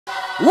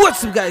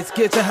What's up guys,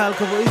 के छ हाल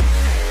खबर?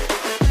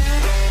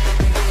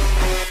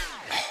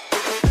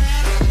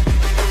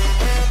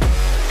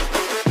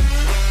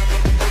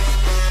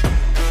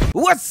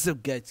 What's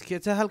up guys, के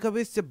छ हाल खबर?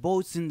 It's your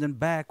boy Sinjan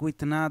back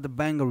with another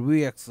banger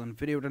reaction.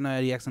 फेरि एउटा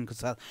नयाँ रियाक्सन को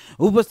साथ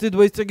उपस्थित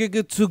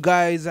भइसकेको छु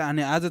गाइज.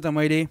 अनि आज त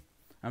मैले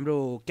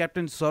हाम्रो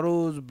क्याप्टेन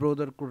सरोज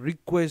ब्रदर को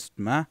रिक्वेस्ट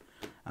मा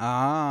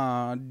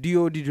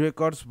DoD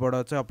रेकर्ड्स बाट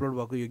चाहिँ अपलोड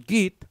भएको यो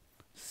गीत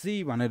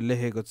सी भनेर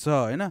लेखेको छ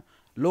हैन.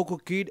 लोको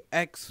kid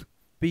x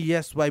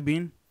PS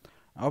Psybin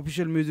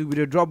official music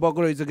video drop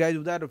भएको रहेछ guys.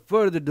 Without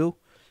further do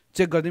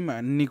check गर्दिम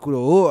भन्ने कुरो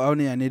हो.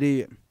 अनि यहाँनेरि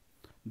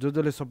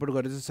जसले सपोर्ट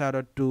गरेछ shout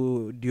out to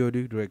DoD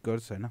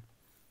records हैन.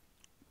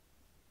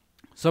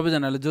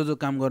 सबैजनाले जो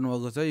काम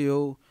गर्नुभएको छ यो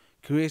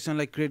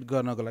क्रिएसनलाई क्रिएट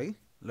गर्नको लागि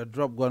ल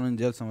ड्रप गर्नु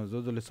जेलसम्म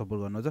जसले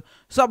सपोर्ट गर्नुहुन्छ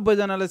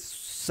सबैजनालाई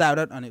शाउट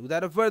आउट. अनि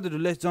without further do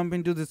let's jump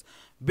into this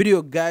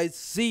video guys.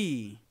 C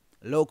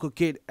loco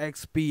kid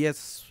x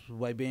PS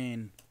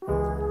Psybin.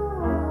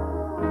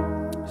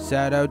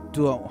 Shout out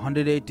to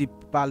 180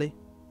 Pale.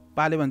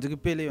 Pale भन्छ कि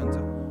पेले भन्छ?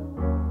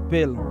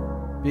 Pel.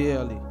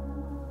 PLE.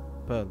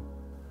 Pel.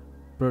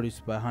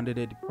 Produced by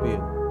 180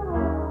 Pel.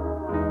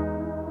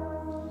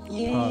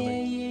 Pale.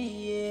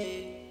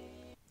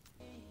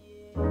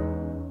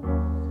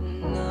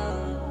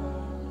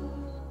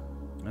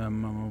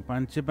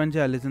 पाँच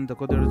हालेछ नि त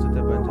कतिवटा छ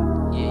त्यहाँ पाँच.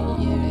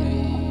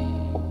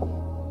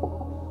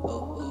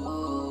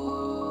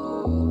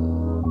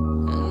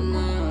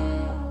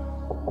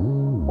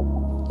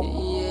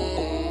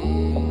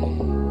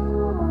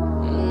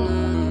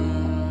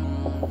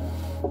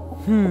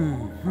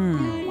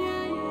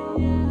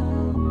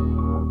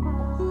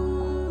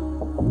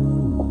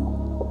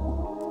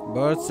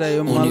 Birds say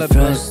you mother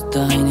first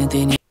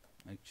action.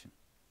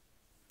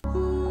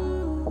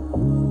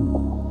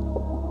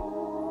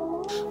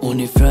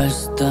 Only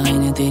first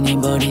time tini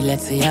body like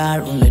say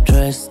yaar only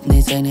trust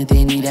nahi chaina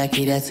tini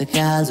rakhiरहेछ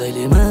ख्याल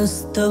जहिले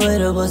मस्त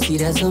भएर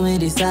बसिरहेछ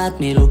मेरो साथ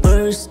मेरो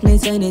पर्स नै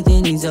छैन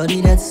तिनी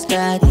जरिरहेछ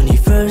start. Only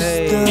first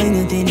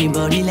time tini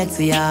body like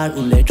say yaar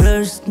only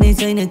trust नै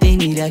छैन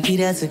तिनी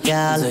राखिरहेछ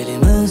ख्याल जहिले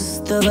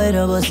मस्त भएर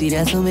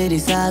बसिरहेछ मेरो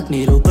साथ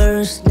मेरो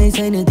पर्स नै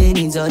छैन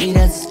तिनी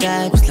जरिरहेछ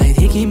स्टार्ट. उसलाई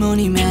देखि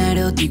मनी म्याड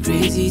अति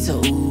क्रेजी छ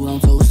ऊ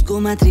आउँछ उसको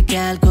मात्रै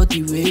ख्याल कति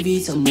वेभी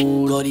छ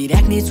मोड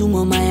गरिराख्ने छु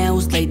म माया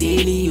उसलाई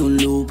डेली उन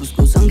लोभ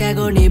उसको शङ्का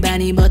गर्ने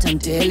बानी but I'm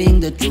telling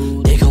the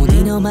truth.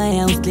 देखाउँदिन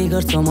माया उसले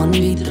गर्छ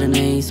मनभित्र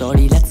नै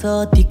सरी लाग्छ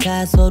अति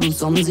खासहरू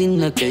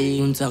सम्झिन्न केही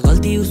हुन्छ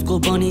गल्ती उसको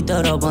पनि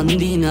तर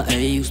भन्दिन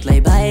है उसलाई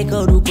बाहेक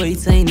अरू कोही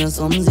छैन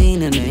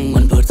सम्झिन नै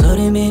मनपर्छ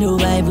रे मेरो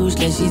भाइ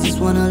उसलाई she just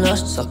wanna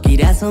lost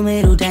सकिरहेछ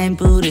मेरो टाइम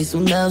पुरै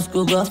सुन्दा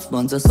उसको गफ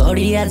भन्छ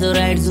सरी आज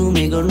राइड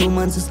जुमे गर्नु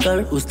मन छ स्कर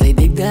उसलाई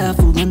देख्दा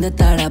आफूभन्दा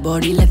टाढा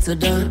बढी लाग्छ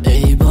डर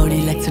ए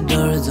बढी लाग्छ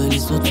डर जहिले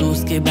सोच्छु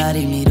उसकै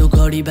बारे मेरो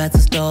घडी बाँच्छ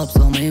स्टप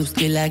समय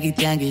उसकै लागि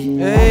त्यागे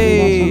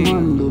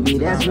मन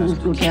डुबिरहेछु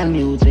उसको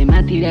ख्यालमा ऊ चाहिँ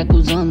माथिरहेको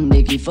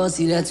जनदेखि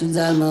फसिरहेछु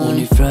जालमा.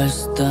 Only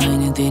first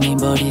time तिनी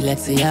बढी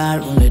लाग्छ यार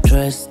उनले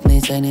ट्रस्ट नै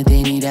छैन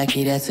तिनी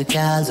राखिरहेछ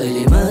ख्याल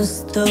जहिले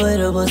मस्त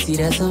भएर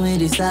बसिरहेछ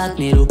मेरो साथ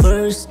मेरो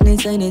पर्स नै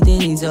छैन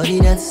तिनी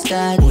जरिरहेछ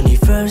स्टार्ट. Only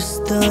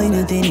first time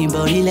तिनी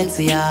बढी लाग्छ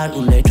यार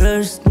उनले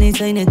ट्रस्ट नै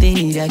छैन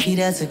तिनी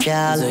राखिरहेछ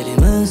ख्याल जहिले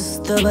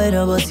मस्त भएर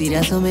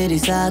बसिरहेछ मेरो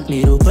साथ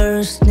मेरो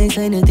पर्स नै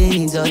छैन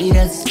तिनी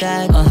जरिरहेछ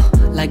स्टार्ट.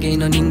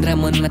 लागेन निन्द्रा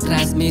मनमा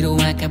त्रास मेरो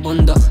आँखा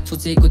बन्द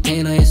सोचेको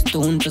थिएन यस्तो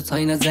हुन्छ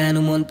छैन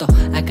जानु मन त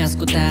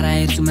आकाशको तारा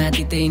हेर्छु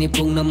माथि त्यही नै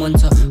पुग्न मन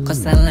छ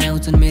खसाल्न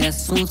आउँछन् मेरा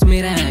सोच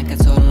मेरा आँखा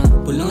चल्न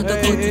भुल्न त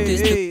खोज्छु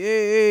त्यस्तो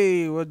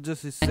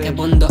आँखा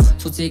बन्द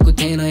सोचेको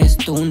थिएन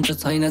यस्तो हुन्छ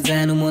छैन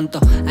जानु मन त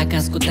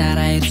आकाशको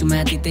तारा हेर्छु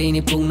माथि त्यही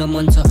नै पुग्न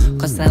मन छ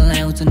खसाल्न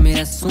आउँछन्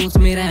मेरा सोच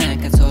मेरा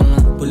आँखा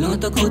चल्न भुल्न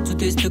त खोज्छु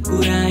त्यस्तो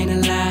कुरा हैन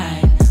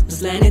लाई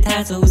उसलाई नै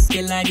थाहा छ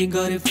उसकै लागि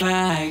गरे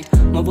फाइट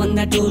म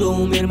भन्दा ठुलो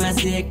उमेरमा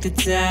sect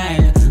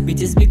child we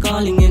just be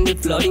calling and they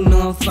flooding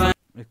no fine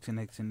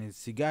Action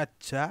she got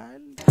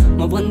child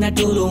म भन्दा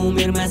ठुलो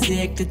उमेरमा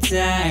sect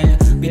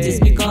child we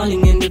just be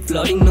calling and they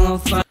flooding no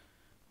fine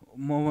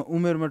म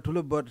उमेरमा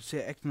ठुलो but she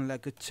acting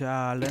like a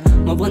child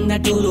म भन्दा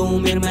ठुलो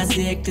उमेरमा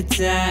sect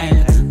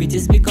child we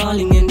just be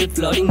calling and they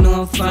flooding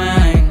no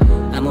fine.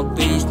 I'm a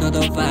bitch not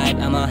a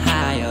vibe I'm a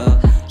higher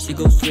she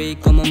go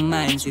freak on my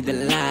mind she the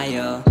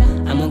liar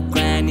I'm a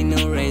grind in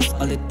a race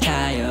all the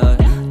tired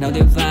now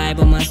they vibe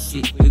on my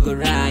shit we go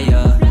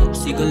riot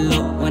she go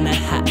low when I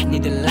hot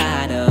need a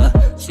ladder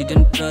she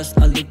don't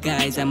trust all the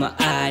guys I'm a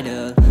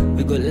idol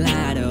we go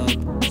light up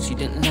she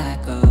don't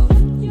like up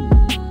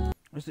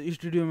यस्तो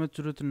स्टुडियोमा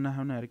चुरुत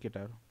नआउने अरे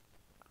केटाहरु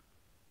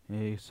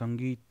ए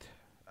संगीत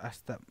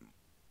आस्था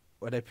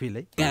what I feel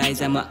like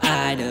guys I'm a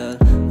idol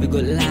we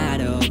go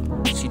light up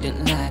she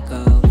don't like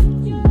up.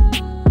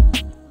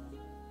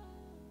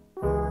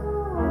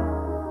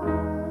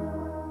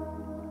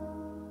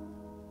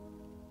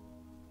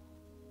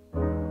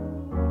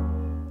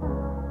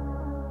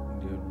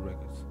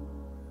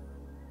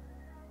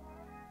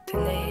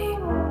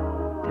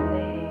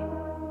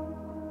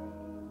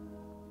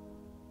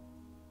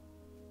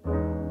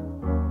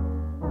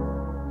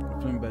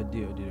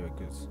 DoD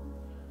records.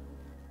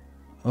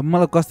 अब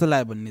मलाई कस्तो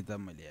लाग्यो भन्ने त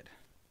मैले यार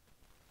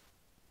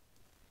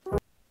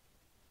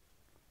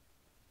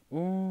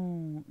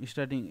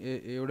स्टार्टिङ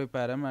एउटै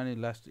पारामा अनि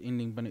लास्ट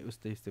इन्डिङ पनि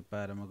उस्तै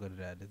पारामा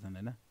गरेर आएर छन्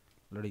होइन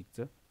लडिक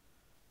छ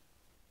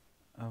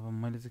अब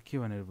मैले चाहिँ के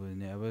भनेर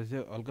बुझ्ने अब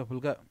चाहिँ हल्का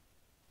फुल्का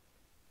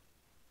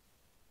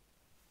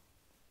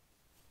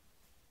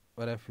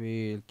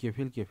के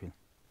फिल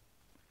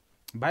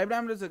भाइब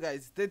राम्रो छ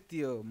गाइस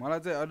त्यति हो मलाई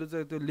चाहिँ अरू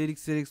चाहिँ त्यो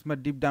लिरिक्समा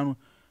डिप डाउन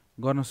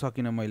गर्न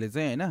सकिनँ मैले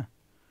चाहिँ होइन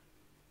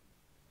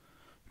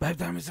भाइब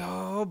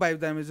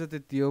दामी छ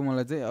त्यति हो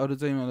मलाई चाहिँ अरू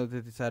चाहिँ मलाई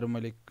त्यति साह्रो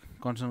मैले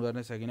कन्सर्न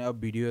गर्नै सकिनँ अब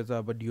भिडियो चाहिँ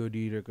अब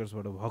डिओडी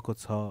रेकर्ड्सबाट भएको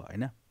छ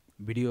होइन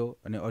भिडियो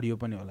अनि अडियो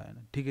पनि होला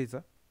होइन ठिकै छ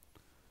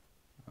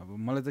अब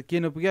मलाई चाहिँ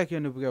के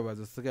नपुग्यो भयो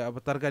जस्तो कि अब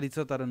तरकारी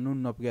छ तर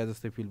नुन नपुग्या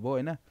जस्तै फिल भयो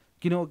होइन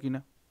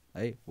किन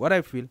है वाट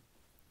आई फिल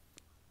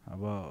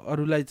अब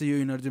अरूलाई चाहिँ यो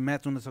इनर्जी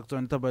म्याच हुनसक्छ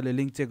भने तपाईँहरूले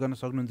लिङ्क चेक गर्न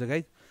सक्नुहुन्छ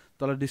गाइज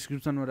तल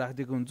डिस्क्रिप्सनमा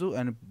राखिदिएको हुन्छु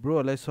अनि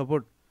ब्रोहरूलाई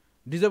सपोर्ट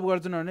डिजर्भ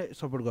गर्छन् भने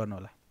सपोर्ट गर्नु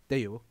होला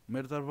त्यही हो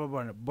मेरो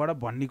तर्फबाट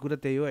भन्ने कुरा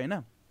त्यही हो होइन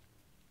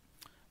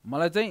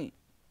मलाई चाहिँ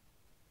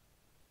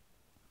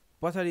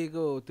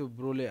पछाडिको त्यो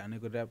ब्रोले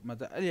हानेको ऱ्यापमा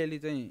चाहिँ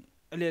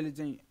अलिअलि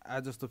चाहिँ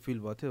आज जस्तो फिल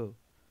भएको थियो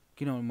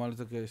किनभने मैले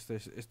चाहिँ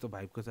यस्तो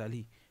भाइबको चाहिँ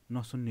अलि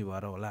नसुन्ने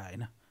भएर होला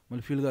होइन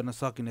मैले फिल गर्न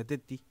सकिनँ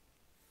त्यति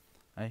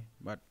है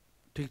बट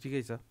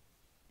ठिकै छ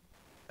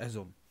एज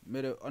होम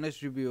मेरो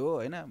अनेस्ट रिभ्यू हो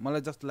होइन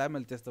मलाई जस्तो लाग्यो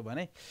मैले त्यस्तो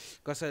भने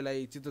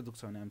कसैलाई चित्त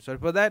दुख्छ भने सरी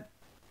फर द्याट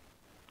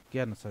के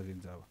गर्न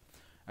सकिन्छ अब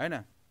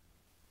होइन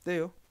त्यही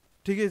हो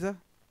ठिकै छ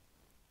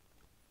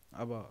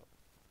अब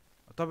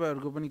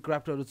तपाईँहरूको पनि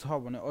क्राफ्टहरू छ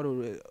भने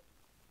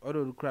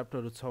अरू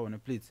क्राफ्टहरू छ भने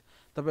प्लिज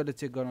तपाईँहरूले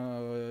चेक गर्न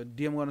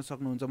डिएम गर्न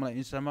सक्नुहुन्छ मलाई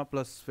इन्स्टामा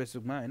प्लस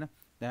फेसबुकमा होइन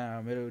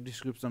त्यहाँ मेरो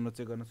डिस्क्रिप्सनमा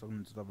चेक गर्न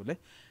सक्नुहुन्छ तपाईँले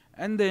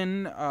एन्ड देन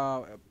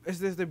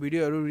यस्तै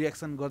भिडियोहरू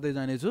रियाक्सन गर्दै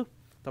जानेछु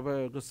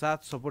तपाईँहरूको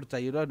साथ सपोर्ट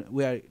चाहियो र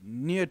we are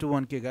near to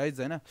 1K guys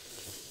होइन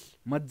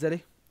मजाले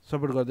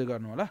सपोर्ट गर्दै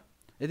गर्नु होला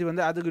यति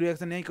भन्दा आजको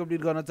रियाक्सन यहीँ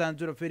कम्प्लिट गर्न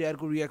चाहन्छु र फेरि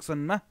अर्को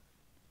रियाक्सनमा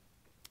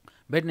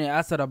भेट्ने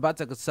आशा र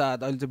बाचाको साथ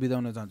अहिले चाहिँ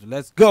बिताउन चाहन्छु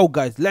let's go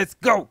guys let's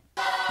go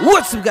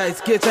what's up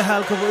guys के छ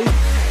हाल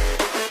खबर